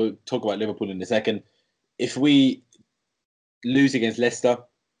 we'll talk about Liverpool in a second. If we lose against Leicester,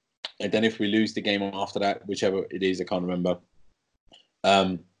 and then if we lose the game after that, whichever it is, I can't remember,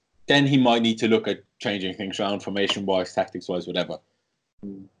 then he might need to look at changing things around, formation-wise, tactics-wise, whatever.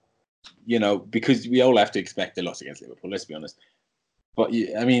 Because we all have to expect a loss against Liverpool, let's be honest. But,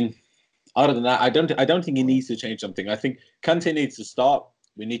 I mean, other than that, I don't think he needs to change something. I think Kante needs to start.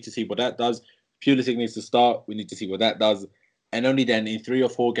 We need to see what that does. Pulisic needs to start. We need to see what that does. And only then, in 3 or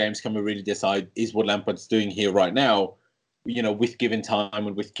 4 games, can we really decide, is what Lampard's doing here right now, with given time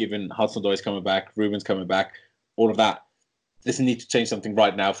and with given Hudson-Odoi coming back, Ruben's coming back, all of that. Doesn't need to change something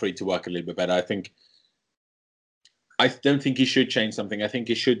right now for it to work a little bit better. I don't think he should change something. I think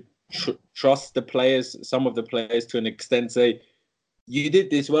he should trust the players, some of the players, to an extent. Say, you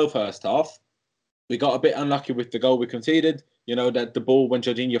did this well first half. We got a bit unlucky with the goal we conceded. That the ball, when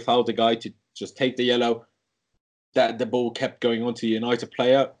Jorginho fouled the guy to just take the yellow, that the ball kept going on to the United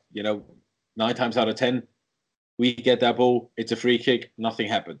player. 9 times out of 10, we get that ball. It's a free kick. Nothing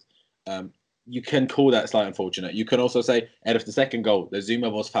happened. You can call that slightly unfortunate. You can also say, out of the second goal, the Zuma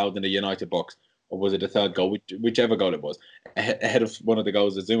was fouled in the United box. Or was it the third goal? Whichever goal it was. Ahead of one of the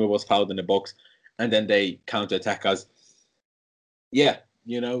goals, the Zuma was fouled in the box. And then they counter-attack us. Yeah,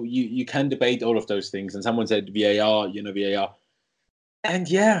 you can debate all of those things. And someone said VAR, VAR. And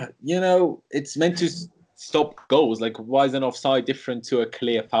yeah, it's meant to stop goals. Like, why is an offside different to a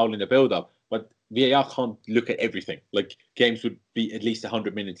clear foul in the build-up? But VAR can't look at everything. Like, games would be at least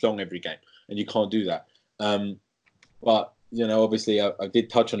 100 minutes long every game. And you can't do that. But, obviously, I did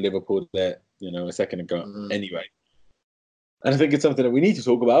touch on Liverpool there, a second ago anyway. And I think it's something that we need to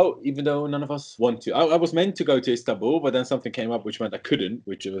talk about, even though none of us want to. I was meant to go to Istanbul, but then something came up which meant I couldn't,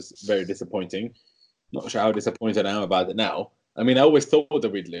 which was very disappointing. Not sure how disappointed I am about it now. I mean, I always thought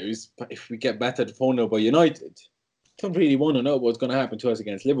that we'd lose, but if we get battered 4-0 by United, I don't really want to know what's going to happen to us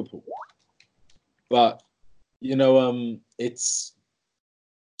against Liverpool. But, it's...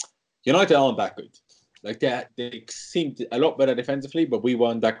 United aren't that good. Like, they seemed a lot better defensively, but we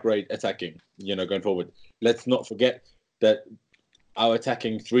weren't that great attacking, going forward. Let's not forget that our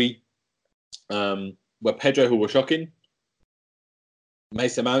attacking 3 were Pedro, who was shocking,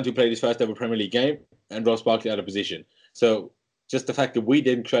 Mason Mount, who played his first ever Premier League game, and Ross Barkley out of position. So just the fact that we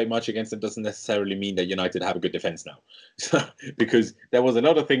didn't create much against them doesn't necessarily mean that United have a good defence now. Because there was a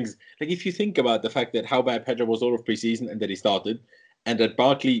lot of things, like if you think about the fact that how bad Pedro was all of pre-season and that he started, and that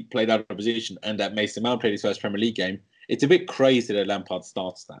Barkley played out of position, and that Mason Mount played his first Premier League game, it's a bit crazy that Lampard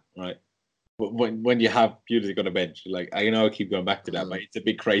starts that, right? When you have Pulisic on the bench, like, I know I keep going back to that, but it's a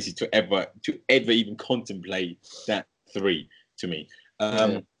bit crazy to ever even contemplate that 3 to me.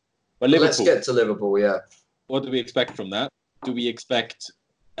 But Liverpool, let's get to Liverpool. Yeah. What do we expect from that? Do we expect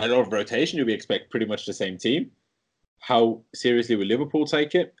a lot of rotation? Do we expect pretty much the same team? How seriously will Liverpool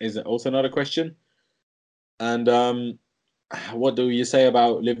take it? Is also another question. And what do you say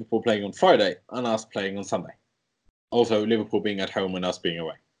about Liverpool playing on Friday and us playing on Sunday? Also, Liverpool being at home and us being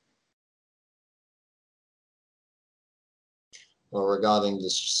away. Well, regarding the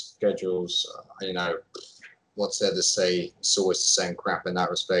schedules, what's there to say? It's always the same crap in that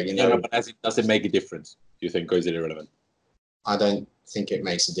respect. But does it make a difference, do you think, or is it irrelevant? I don't think it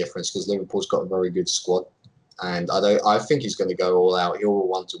makes a difference because Liverpool's got a very good squad. And I think he's going to go all out. He'll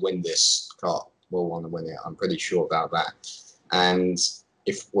want to win this cup. Will want to win it. I'm pretty sure about that. And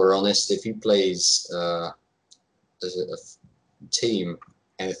if we're honest, if he plays as a team,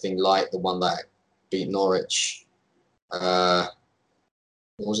 anything like the one that beat Norwich, what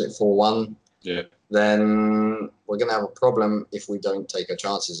was it, 4-1? Yeah. Then we're going to have a problem if we don't take our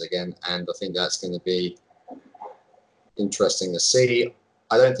chances again. And I think that's going to be interesting to see.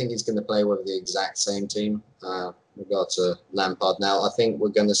 I don't think he's going to play with the exact same team with regard to Lampard now. I think we're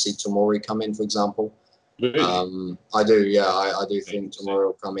going to see Tomori come in, for example. Really? I do, yeah. I do think Tomori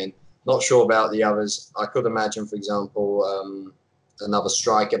will come in. Not sure about the others. I could imagine, for example, another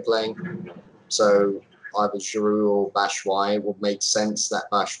striker playing. So either Giroud or Batshuayi. It would make sense that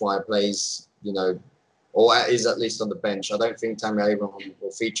Batshuayi plays, or is at least on the bench. I don't think Tammy Abraham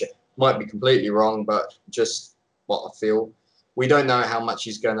will feature. Might be completely wrong, but just what I feel. We don't know how much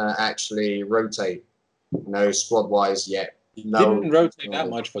he's going to actually rotate, squad-wise yet. He didn't rotate that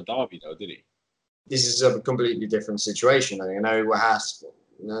much for Derby, though, did he? This is a completely different situation.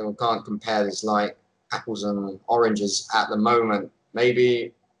 We can't compare this like apples and oranges at the moment.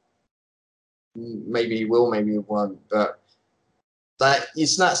 Maybe he will, maybe he won't, but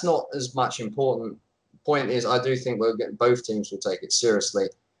that's not as much important. Point is, I do think both teams will take it seriously.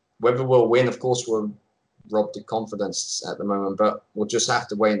 Whether we'll win, of course, we're robbed of confidence at the moment, but we'll just have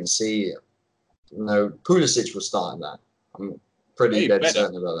to wait and see. Pulisic will start in that. I'm pretty dead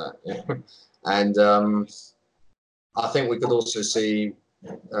certain about that. Yeah. And I think we could also see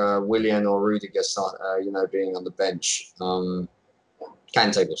Willian or Rudiger start, being on the bench.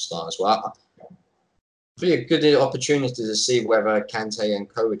 Kante will start as well. Be a good opportunity to see whether Kante and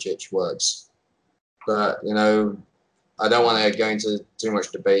Kovacic works. But, I don't want to go into too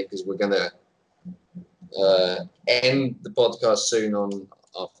much debate because we're going to end the podcast soon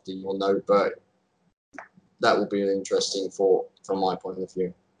after your note, but that will be an interesting thought from my point of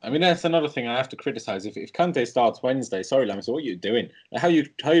view. I mean, that's another thing I have to criticise. If Kante starts Wednesday, sorry, Lam, so what are you doing? How you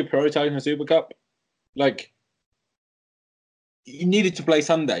prioritising the Super Cup? Like, you needed to play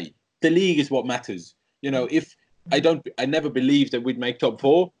Sunday. The league is what matters. If I never believed that we'd make top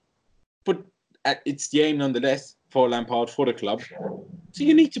 4, but it's the aim nonetheless for Lampard, for the club. So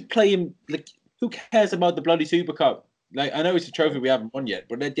you need to play him. Like, who cares about the bloody Super Cup? Like, I know it's a trophy we haven't won yet,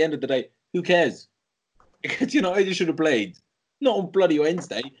 but at the end of the day, who cares? Because United should have played. Not on bloody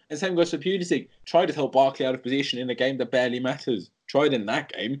Wednesday. And same goes for Pulisic. Tried to tell Barkley out of position in a game that barely matters. Tried in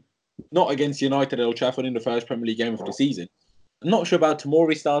that game. Not against United at Old Trafford in the first Premier League game of the season. I'm not sure about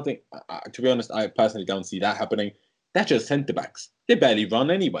Tomori starting. To be honest, I personally don't see that happening. They're just centre-backs. They barely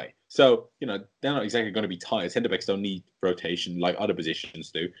run anyway. So, they're not exactly going to be tired. Centre-backs don't need rotation like other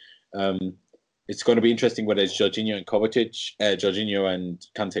positions do. It's going to be interesting whether it's Jorginho and Kovacic, Jorginho and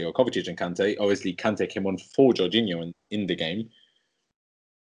Kante, or Kovacic and Kante. Obviously, Kante came on for Jorginho in the game.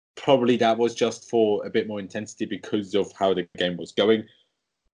 Probably that was just for a bit more intensity because of how the game was going.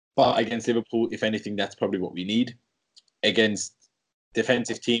 But against Liverpool, if anything, that's probably what we need. Against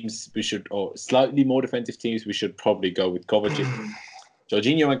defensive teams, or slightly more defensive teams, we should probably go with Kovacic,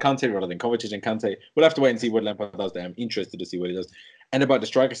 Jorginho and Kante rather than Kovacic and Kante. We'll have to wait and see what Lampard does there. I'm interested to see what he does. And about the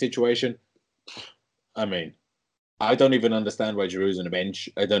striker situation, I mean, I don't even understand why Giroud's on the bench.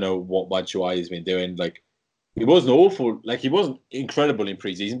 I don't know what Batshuayi has been doing. Like, he wasn't awful. Like, he wasn't incredible in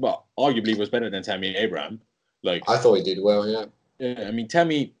pre-season, but arguably was better than Tammy Abraham. Like, I thought he did well, yeah. Yeah, I mean,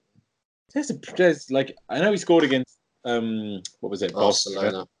 Tammy, there's like, I know he scored against, what was it?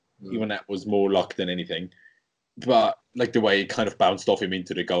 Barcelona. Even that was more luck than anything. But, like, the way he kind of bounced off him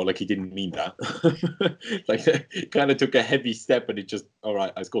into the goal, like, he didn't mean that. Like, he kind of took a heavy step and it just, all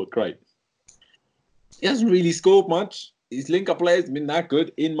right, I scored, great. He hasn't really scored much. His link-up play has been that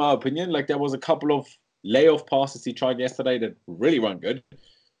good, in my opinion. Like, there was a couple of layoff passes he tried yesterday that really weren't good.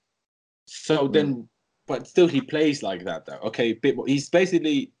 So then, but still he plays like that, though. Okay, he's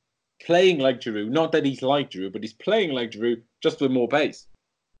basically playing like Giroud. Not that he's like Giroud, but he's playing like Giroud, just with more pace.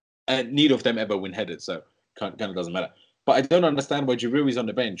 And neither of them ever win headed, so kind of doesn't matter. But I don't understand why Giroud is on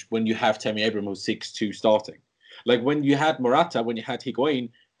the bench when you have Tammy Abraham who's 6'2" starting. Like, when you had Morata, when you had Higuain,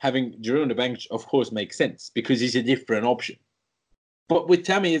 having Giroud on the bench, of course, makes sense because he's a different option. But with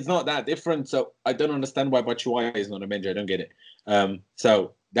Tammy, it's not that different. So I don't understand why Batshuayi is not on the bench. I don't get it.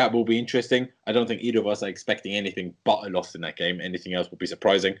 So that will be interesting. I don't think either of us are expecting anything but a loss in that game. Anything else would be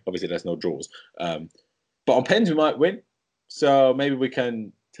surprising. Obviously, there's no draws. But on pens, we might win. So maybe we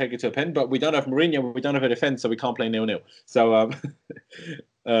can take it to a pen. But we don't have Mourinho. We don't have a defence, so we can't play 0-0. So,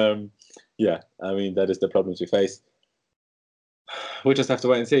 yeah, I mean, that is the problems we face. We'll just have to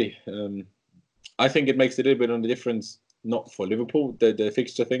wait and see. I think it makes a little bit of a difference, not for Liverpool, the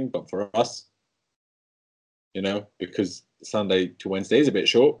fixture thing, but for us. Because Sunday to Wednesday is a bit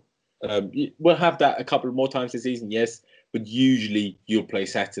short. We'll have that a couple more times this season, yes. But usually you'll play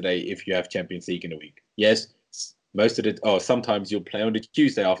Saturday if you have Champions League in a week. Yes, sometimes you'll play on the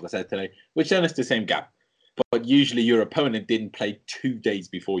Tuesday after Saturday, which then is the same gap. But usually your opponent didn't play 2 days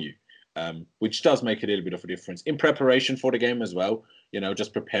before you. Which does make a little bit of a difference in preparation for the game as well.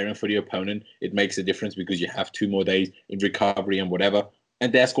 Just preparing for the opponent, it makes a difference because you have 2 more days in recovery and whatever.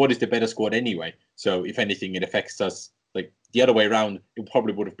 And their squad is the better squad anyway. So if anything, it affects us. Like the other way around, it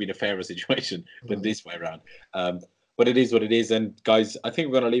probably would have been a fairer situation than this way around. But it is what it is. And guys, I think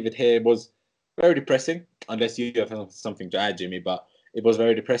we're going to leave it here. It was very depressing, unless you have something to add, Jimmy. But it was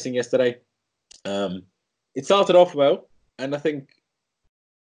very depressing yesterday. It started off well, and I think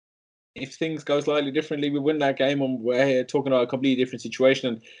if things go slightly differently, we win that game, and we're here talking about a completely different situation.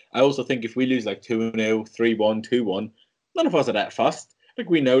 And I also think if we lose like 2-0, 3-1, 2-1, none of us are that fussed. Like,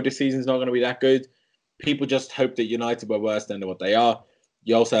 we know the season's not going to be that good. People just hope that United were worse than what they are.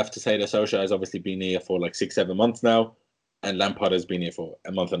 You also have to say that Solskjaer has obviously been here for like 6-7 months now, and Lampard has been here for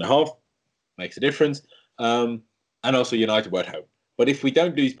a month and a half. Makes a difference. And also United were at home. But if we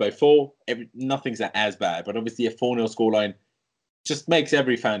don't lose by 4, nothing's as bad. But obviously a 4-0 scoreline just makes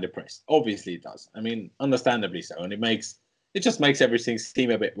every fan depressed. Obviously it does. I mean, understandably so. And it just makes everything seem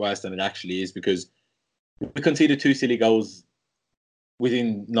a bit worse than it actually is, because we conceded 2 silly goals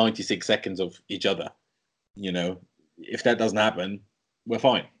within 96 seconds of each other. You know, if that doesn't happen, we're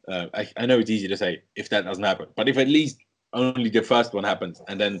fine. I know it's easy to say if that doesn't happen, but if at least only the first one happens,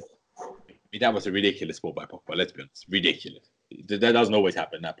 and then that was a ridiculous ball by Pogba. Let's be honest, ridiculous. That doesn't always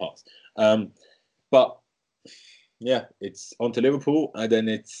happen, that pass. But yeah, it's on to Liverpool, and then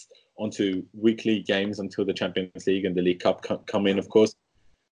it's on to weekly games until the Champions League and the League Cup come in, of course.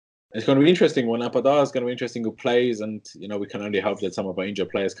 It's going to be interesting when Apadar is going to be interesting who plays, and you know, we can only hope that some of our injured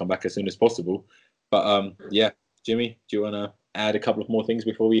players come back as soon as possible. But yeah, Jimmy, do you want to add a couple of more things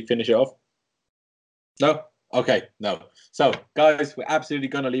before we finish it off? No? Okay, no. So, guys, we're absolutely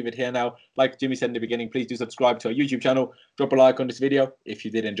going to leave it here now. Like Jimmy said in the beginning, please do subscribe to our YouTube channel. Drop a like on this video if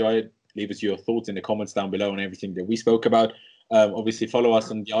you did enjoy it. Leave us your thoughts in the comments down below on everything that we spoke about. Obviously, follow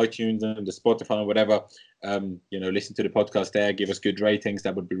us on the iTunes and the Spotify and whatever. You know, listen to the podcast there. Give us good ratings.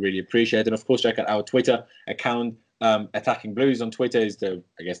 That would be really appreciated. And, of course, check out our Twitter account. Attacking Blues on Twitter is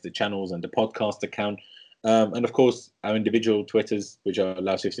the channels, and the podcast account. And of course, our individual Twitters, which are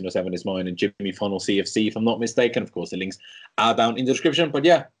Laos1507 is mine, and Jimmy Funnel CFC, if I'm not mistaken. Of course, the links are down in the description. But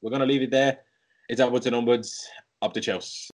yeah, we're going to leave it there. It's upwards and onwards, up to Chelsea.